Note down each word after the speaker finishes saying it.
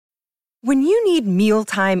When you need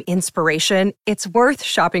mealtime inspiration, it's worth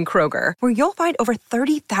shopping Kroger, where you'll find over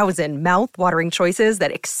 30,000 mouth-watering choices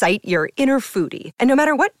that excite your inner foodie. And no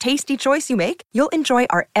matter what tasty choice you make, you'll enjoy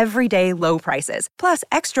our everyday low prices, plus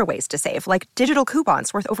extra ways to save, like digital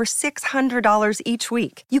coupons worth over $600 each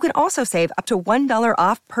week. You can also save up to $1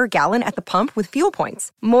 off per gallon at the pump with fuel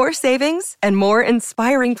points. More savings and more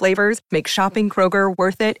inspiring flavors make shopping Kroger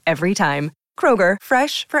worth it every time. Kroger,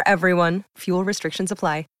 fresh for everyone. Fuel restrictions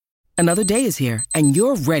apply. Another day is here, and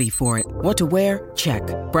you're ready for it. What to wear? Check.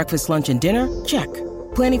 Breakfast, lunch, and dinner? Check.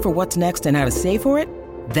 Planning for what's next and how to save for it?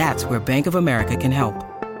 That's where Bank of America can help.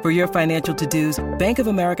 For your financial to-dos, Bank of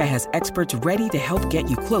America has experts ready to help get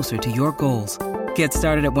you closer to your goals. Get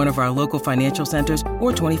started at one of our local financial centers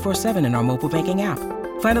or 24/7 in our mobile banking app.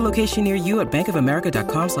 Find a location near you at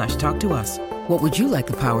bankofamerica.com/talktous. What would you like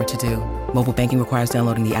the power to do? Mobile banking requires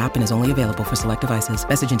downloading the app and is only available for select devices.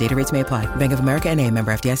 Message and data rates may apply. Bank of America N.A.,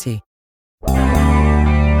 member FDIC.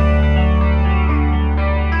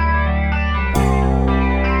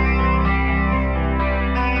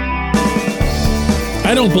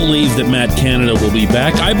 I don't believe that Matt Canada will be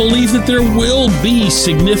back. I believe that there will be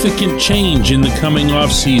significant change in the coming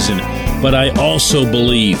offseason. But I also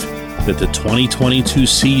believe that the 2022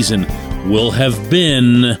 season will have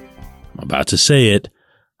been, I'm about to say it,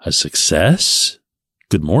 a success.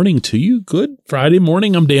 Good morning to you. Good Friday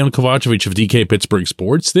morning. I'm Dan Kovacevic of DK Pittsburgh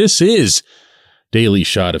Sports. This is Daily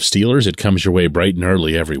Shot of Steelers. It comes your way bright and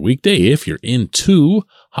early every weekday. If you're into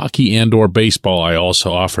hockey and or baseball, I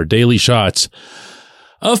also offer daily shots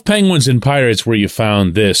of Penguins and Pirates, where you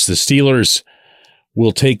found this. The Steelers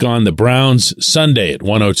will take on the Browns Sunday at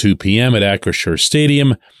 1:02 p.m. at Acrisure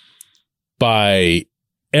Stadium. By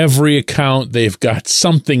every account, they've got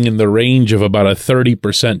something in the range of about a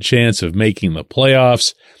 30% chance of making the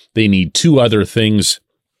playoffs. They need two other things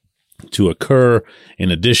to occur in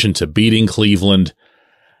addition to beating Cleveland.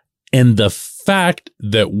 And the fact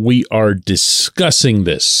that we are discussing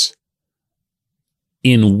this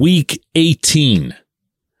in week 18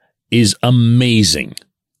 is amazing.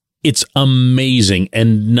 It's amazing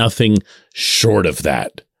and nothing short of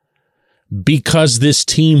that. Because this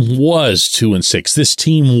team was 2-6. This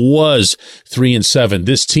team was 3-7.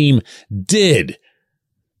 This team did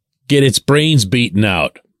get its brains beaten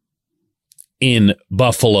out in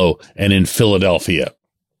Buffalo and in Philadelphia.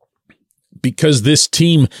 Because this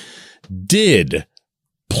team did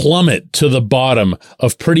plummet to the bottom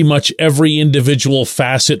of pretty much every individual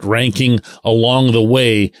facet ranking along the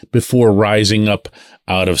way before rising up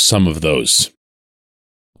out of some of those.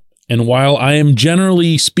 And while I am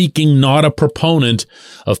generally speaking not a proponent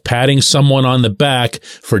of patting someone on the back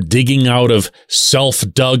for digging out of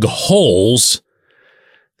self-dug holes,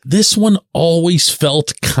 this one always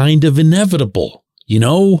felt kind of inevitable. You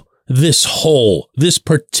know, this hole, this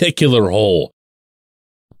particular hole.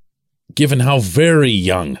 Given how very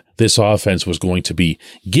young this offense was going to be,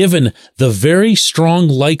 given the very strong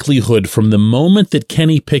likelihood from the moment that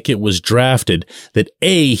Kenny Pickett was drafted that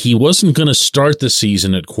A, he wasn't going to start the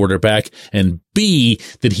season at quarterback, and B,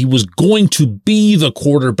 that he was going to be the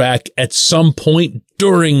quarterback at some point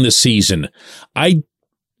during the season. I'm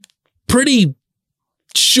pretty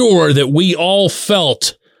sure that we all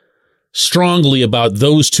felt strongly about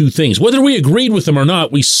those two things. Whether we agreed with them or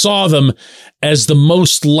not, we saw them as the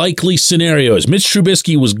most likely scenarios. Mitch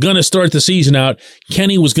Trubisky was going to start the season out.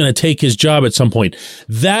 Kenny was going to take his job at some point.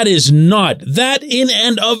 That in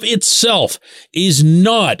and of itself is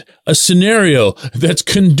not a scenario that's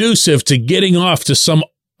conducive to getting off to some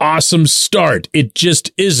awesome start. It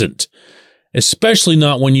just isn't. Especially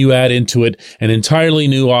not when you add into it an entirely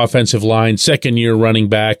new offensive line, second-year running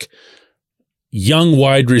back, young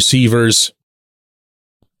wide receivers,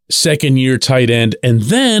 second-year tight end, and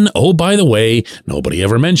then, oh, by the way, nobody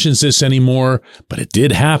ever mentions this anymore, but it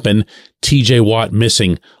did happen, TJ Watt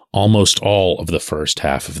missing almost all of the first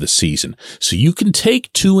half of the season. So you can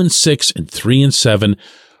take 2-6 and 3-7,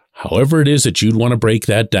 however it is that you'd want to break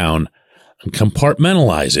that down, and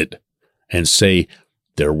compartmentalize it and say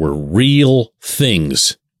there were real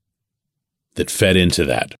things that fed into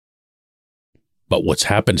that. But what's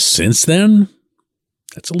happened since then?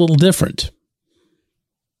 That's a little different.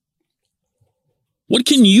 What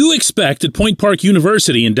can you expect at Point Park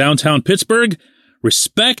University in downtown Pittsburgh?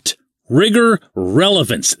 Respect, rigor,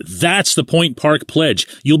 relevance. That's the Point Park Pledge.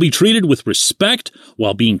 You'll be treated with respect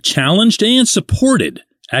while being challenged and supported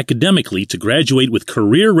academically to graduate with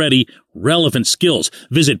career-ready, relevant skills.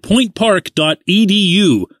 Visit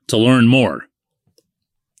pointpark.edu to learn more.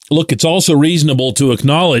 Look, it's also reasonable to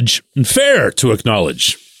acknowledge, and fair to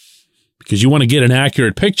acknowledge, because you want to get an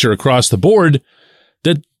accurate picture across the board,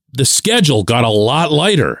 that the schedule got a lot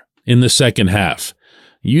lighter in the second half.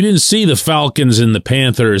 You didn't see the Falcons and the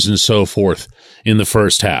Panthers and so forth in the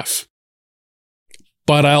first half.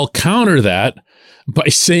 But I'll counter that by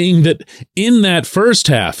saying that in that first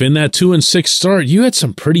half, in that 2-6 start, you had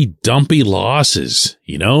some pretty dumpy losses,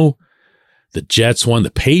 you know? The Jets won,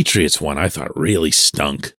 the Patriots won, I thought really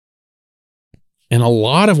stunk. And a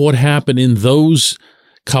lot of what happened in those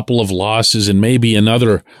couple of losses and maybe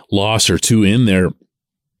another loss or two in there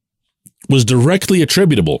was directly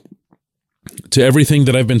attributable to everything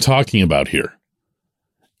that I've been talking about here.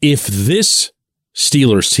 If this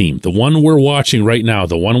Steelers team, the one we're watching right now,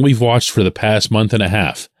 the one we've watched for the past month and a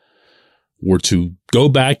half, were to go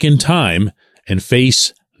back in time and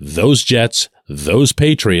face those Jets, those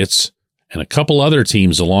Patriots, and a couple other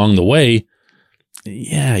teams along the way,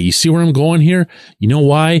 yeah, you see where I'm going here? You know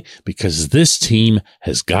why? Because this team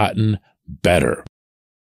has gotten better.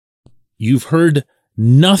 You've heard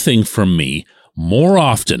nothing from me more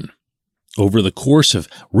often over the course of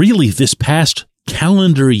really this past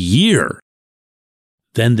calendar year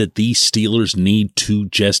than that these Steelers need to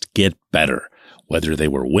just get better. Whether they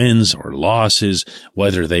were wins or losses,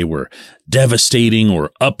 whether they were devastating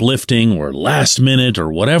or uplifting or last minute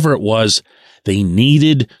or whatever it was, they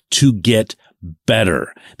needed to get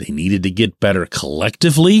better. They needed to get better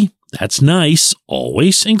collectively. That's nice,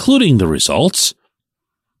 always, including the results.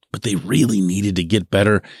 But they really needed to get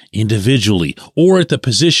better individually or at the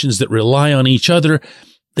positions that rely on each other.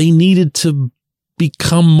 They needed to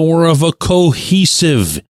become more of a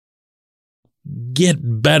cohesive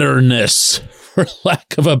get-betterness, for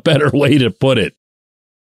lack of a better way to put it.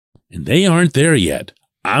 And they aren't there yet.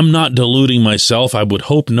 I'm not deluding myself. I would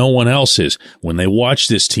hope no one else is when they watch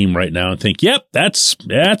this team right now and think, yep, that's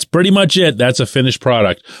pretty much it. That's a finished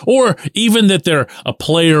product. Or even that they're a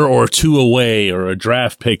player or two away or a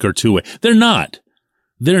draft pick or two away. They're not.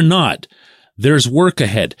 They're not. There's work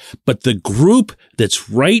ahead. But the group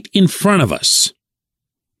that's right in front of us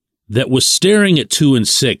that was staring at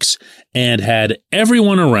 2-6 and had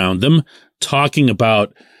everyone around them talking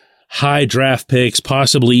about high draft picks,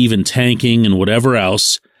 possibly even tanking and whatever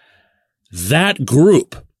else, that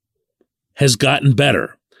group has gotten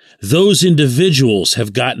better. Those individuals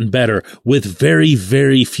have gotten better with very,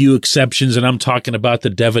 very few exceptions, and I'm talking about the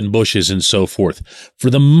Devin Bushes and so forth. For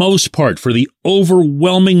the most part, for the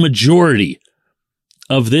overwhelming majority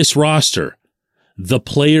of this roster, the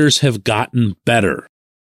players have gotten better.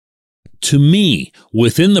 To me,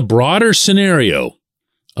 within the broader scenario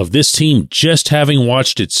of this team just having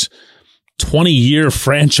watched its 20-year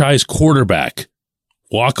franchise quarterback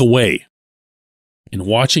walk away and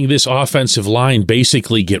watching this offensive line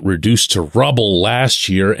basically get reduced to rubble last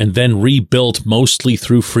year and then rebuilt mostly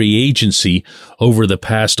through free agency over the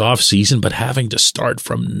past offseason, but having to start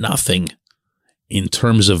from nothing in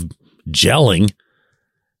terms of gelling,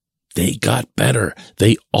 they got better.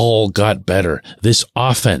 They all got better. This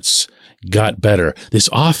offense got better. This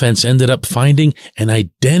offense ended up finding an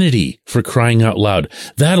identity, for crying out loud.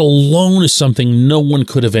 That alone is something no one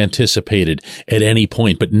could have anticipated at any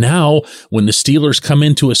point. But now, when the Steelers come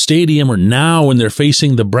into a stadium, or now when they're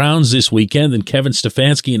facing the Browns this weekend, and Kevin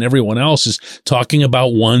Stefanski and everyone else is talking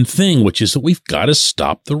about one thing, which is that we've got to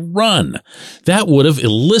stop the run. That would have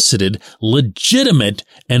elicited legitimate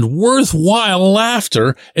and worthwhile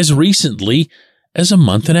laughter as recently as a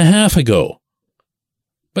month and a half ago.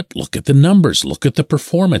 But look at the numbers. Look at the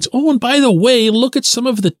performance. Oh, and by the way, look at some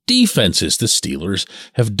of the defenses. The Steelers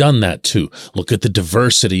have done that too. Look at the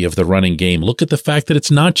diversity of the running game. Look at the fact that it's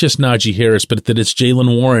not just Najee Harris, but that it's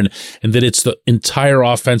Jaylen Warren and that it's the entire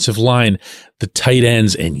offensive line, the tight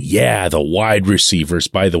ends, and yeah, the wide receivers.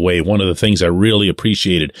 By the way, one of the things I really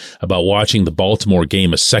appreciated about watching the Baltimore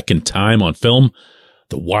game a second time on film,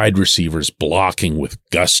 the wide receivers blocking with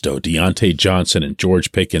gusto, Deontay Johnson and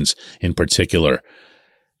George Pickens in particular.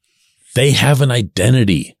 They have an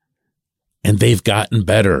identity, and they've gotten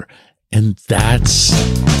better, and that's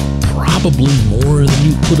probably more than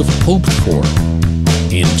you could have hoped for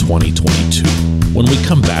in 2022. When we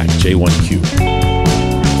come back, J1Q.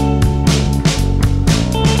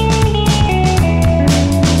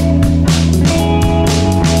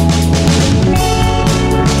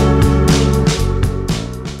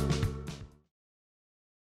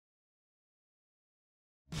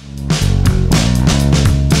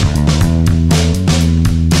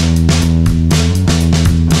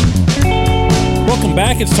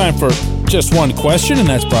 Back. It's time for Just One Question, and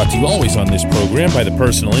that's brought to you always on this program by the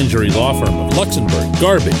personal injury law firm of Luxembourg,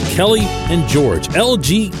 Garvin, Kelly, and George,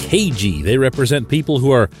 LGKG. They represent people who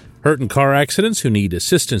are hurt in car accidents, who need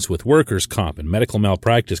assistance with workers' comp and medical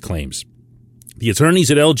malpractice claims. The attorneys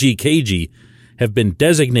at LGKG have been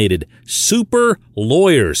designated super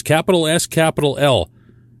lawyers, capital S, capital L,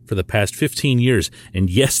 for the past 15 years. And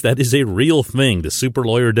yes, that is a real thing. The super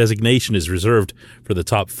lawyer designation is reserved for the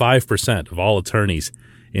top 5% of all attorneys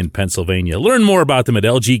in Pennsylvania. Learn more about them at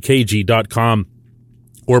lgkg.com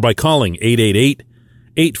or by calling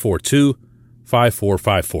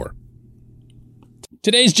 888-842-5454.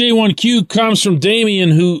 Today's J1Q comes from Damien,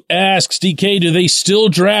 who asks, DK, do they still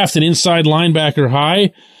draft an inside linebacker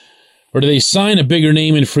high? Or do they sign a bigger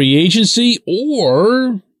name in free agency?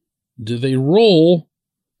 Or do they roll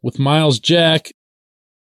with Myles Jack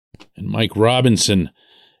and Mike Robinson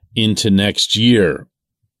into next year?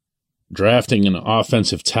 Drafting an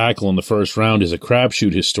offensive tackle in the first round is a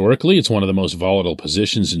crapshoot historically. It's one of the most volatile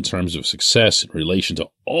positions in terms of success in relation to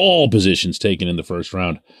all positions taken in the first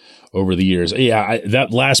round over the years. Yeah,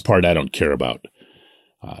 that last part I don't care about.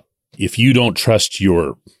 If you don't trust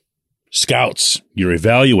your scouts, your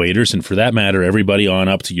evaluators, and for that matter, everybody on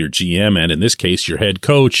up to your GM and in this case, your head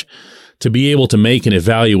coach, to be able to make an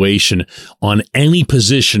evaluation on any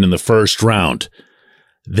position in the first round,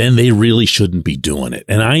 then they really shouldn't be doing it.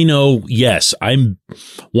 And I know, yes, I'm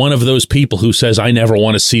one of those people who says I never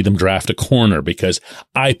want to see them draft a corner because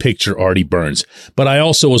I picture Artie Burns. But I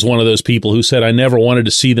also was one of those people who said I never wanted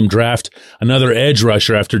to see them draft another edge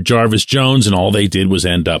rusher after Jarvis Jones, and all they did was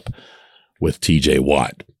end up with TJ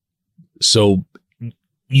Watt. So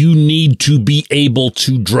you need to be able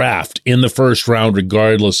to draft in the first round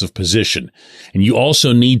regardless of position. And you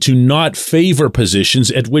also need to not favor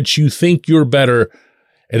positions at which you think you're better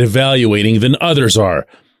at evaluating than others are,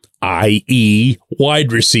 i.e.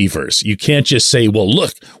 wide receivers. You can't just say, well,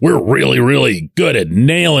 look, we're really, really good at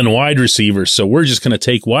nailing wide receivers, so we're just going to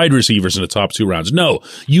take wide receivers in the top 2 rounds. No,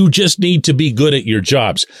 you just need to be good at your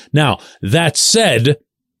jobs. Now, that said,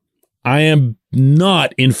 I am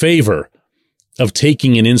not in favor of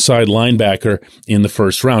taking an inside linebacker in the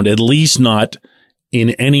first round, at least not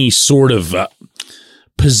in any sort of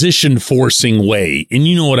position forcing way. And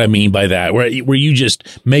you know what I mean by that, where you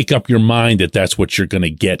just make up your mind that that's what you're going to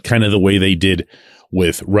get, kind of the way they did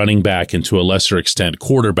with running back and to a lesser extent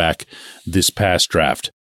quarterback this past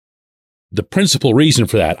draft. The principal reason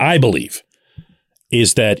for that, I believe,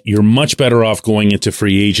 is that you're much better off going into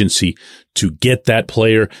free agency to get that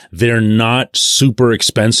player. They're not super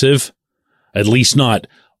expensive, at least not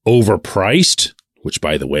overpriced, which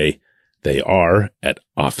by the way, they are at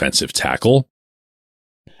offensive tackle.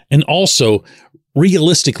 And also,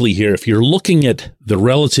 realistically here, if you're looking at the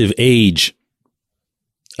relative age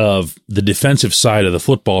of the defensive side of the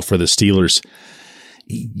football for the Steelers,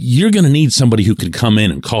 you're going to need somebody who can come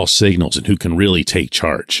in and call signals and who can really take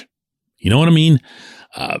charge. You know what I mean?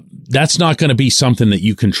 That's not going to be something that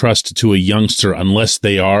you can trust to a youngster unless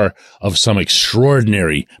they are of some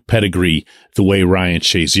extraordinary pedigree the way Ryan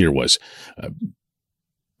Shazier was.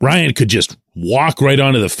 Ryan could just walk right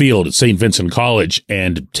onto the field at St. Vincent College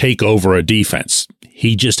and take over a defense.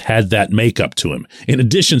 He just had that makeup to him. In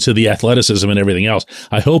addition to the athleticism and everything else,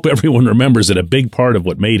 I hope everyone remembers that a big part of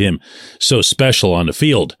what made him so special on the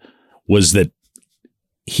field was that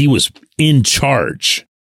he was in charge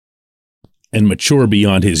and mature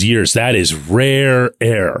beyond his years. That is rare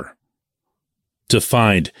air to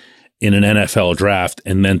find in an NFL draft,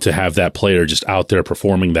 and then to have that player just out there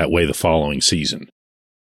performing that way the following season.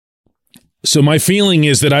 So my feeling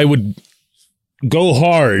is that I would go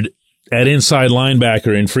hard at inside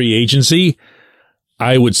linebacker in free agency.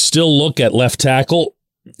 I would still look at left tackle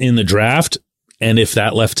in the draft. And if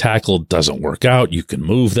that left tackle doesn't work out, you can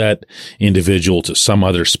move that individual to some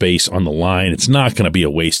other space on the line. It's not going to be a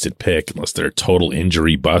wasted pick unless they're a total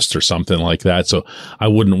injury bust or something like that. So I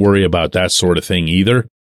wouldn't worry about that sort of thing either.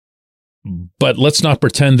 But let's not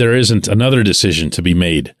pretend there isn't another decision to be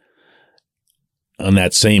made on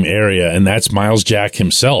that same area, and that's Myles Jack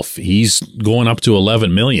himself. He's going up to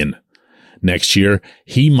 $11 million next year.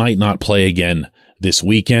 He might not play again this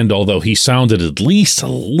weekend, although he sounded at least a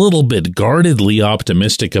little bit guardedly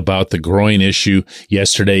optimistic about the groin issue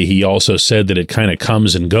yesterday. He also said that it kind of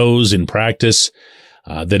comes and goes in practice,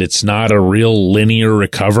 that it's not a real linear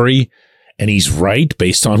recovery. And he's right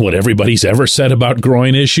based on what everybody's ever said about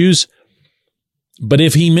groin issues. But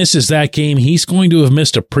if he misses that game, he's going to have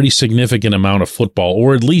missed a pretty significant amount of football,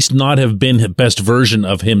 or at least not have been the best version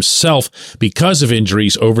of himself because of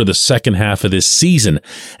injuries over the second half of this season.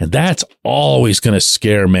 And that's always going to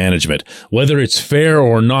scare management, whether it's fair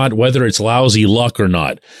or not, whether it's lousy luck or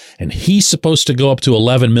not. And he's supposed to go up to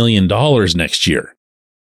 $11 million next year.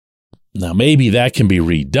 Now, maybe that can be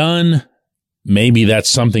redone. Maybe that's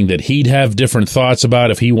something that he'd have different thoughts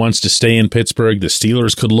about if he wants to stay in Pittsburgh. The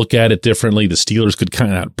Steelers could look at it differently. The Steelers could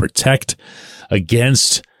kind of protect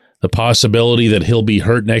against the possibility that he'll be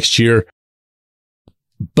hurt next year,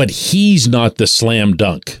 but he's not the slam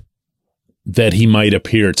dunk that he might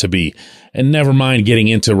appear to be. And never mind getting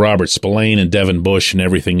into Robert Spillane and Devin Bush and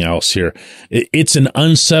everything else here. It's an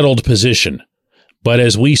unsettled position. But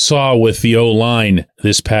as we saw with the O-line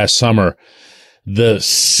this past summer, the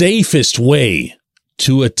safest way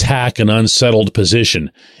to attack an unsettled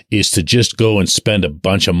position is to just go and spend a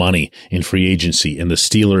bunch of money in free agency. And the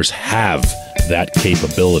Steelers have that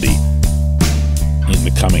capability in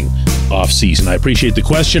the coming offseason. I appreciate the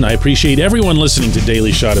question. I appreciate everyone listening to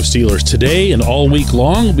Daily Shot of Steelers today and all week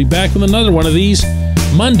long. We'll be back with another one of these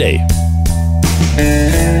Monday.